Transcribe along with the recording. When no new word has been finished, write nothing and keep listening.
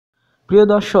প্রিয়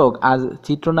দর্শক, আজ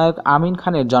চিত্রনায়ক আমিন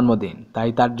খানের জন্মদিন, তাই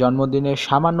তার জন্মদিনের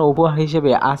সামান্য উপহার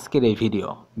হিসেবে আজকের এই ভিডিও।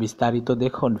 বিস্তারিত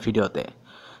দেখুন ভিডিওতে।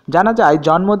 জানা যায়,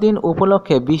 জন্মদিন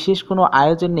উপলক্ষে বিশেষ কোনো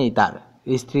আয়োজন নেই তার।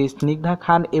 স্ত্রী স্নিগ্ধা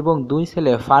খান এবং দুই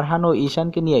ছেলে ফারহান ও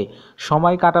ঈশানকে নিয়েই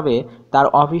সময় কাটাবে তার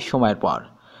অফিস সময়ের পর।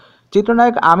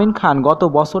 চিত্রনায়ক আমিন খান গত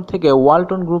বছর থেকে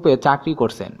ওয়ালটন গ্রুপে চাকরি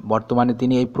করছেন। বর্তমানে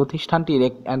তিনি এই প্রতিষ্ঠানটির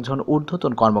একজন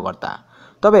ঊর্ধ্বতন কর্মকর্তা।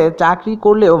 তবে চাকরি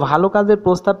করলেও ভালো কাজের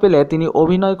প্রস্তাব পেলে তিনি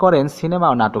অভিনয় করেন সিনেমা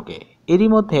ও নাটকে। এরই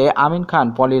মধ্যে আমিন খান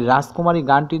পলির রাজকুমারী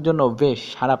গানটির জন্য বেশ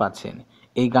সাড়া পাচ্ছেন।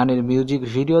 এই গানের মিউজিক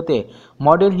ভিডিওতে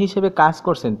মডেল হিসেবে কাজ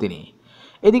করছেন তিনি।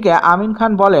 এদিকে আমিন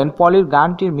খান বলেন, পলির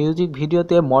গানটির মিউজিক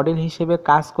ভিডিওতে মডেল হিসেবে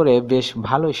কাজ করে বেশ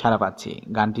ভালোই সাড়া পাচ্ছি।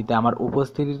 গানটিতে আমার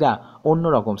উপস্থিতিটা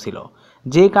অন্যরকম ছিল,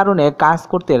 যে কারণে কাজ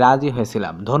করতে রাজি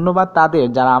হয়েছিলাম। ধন্যবাদ তাদের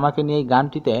যারা আমাকে নিয়ে এই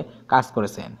গানটিতে কাজ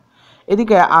করেছেন।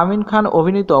 এদিকে আমিন খান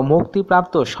অভিনীত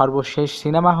মুক্তিপ্রাপ্ত সর্বশেষ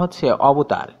সিনেমা হচ্ছে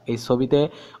অবতার। এই ছবিতে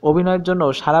অভিনয়ের জন্য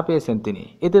সাড়া পেয়েছেন তিনি।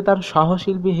 এতে তার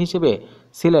সহশিল্পী হিসেবে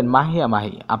ছিলেন মাহিয়া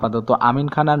মাহি। আপাতত আমিন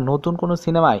খান আর নতুন কোনো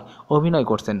সিনেমায় অভিনয়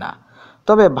করছেন না।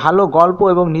 তবে ভালো গল্প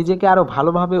এবং নিজেকে আরও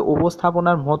ভালোভাবে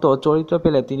উপস্থাপনার মতো চরিত্র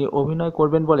পেলে তিনি অভিনয়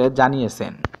করবেন বলে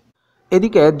জানিয়েছেন।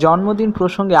 এদিকে জন্মদিন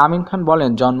প্রসঙ্গে আমিন খান বলেন,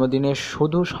 জন্মদিনে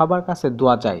শুধু সবার কাছে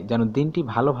দোয়া চাই যেন দিনটি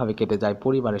ভালোভাবে কেটে যায়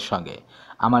পরিবারের সঙ্গে।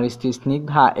 আমার স্ত্রী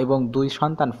স্নিগ্ধা এবং দুই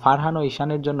সন্তান ফারহান ও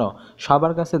ঈশানের জন্য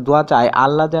সবার কাছে দোয়া চাই,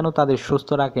 আল্লাহ যেন তাদের সুস্থ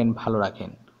রাখেন, ভালো রাখেন।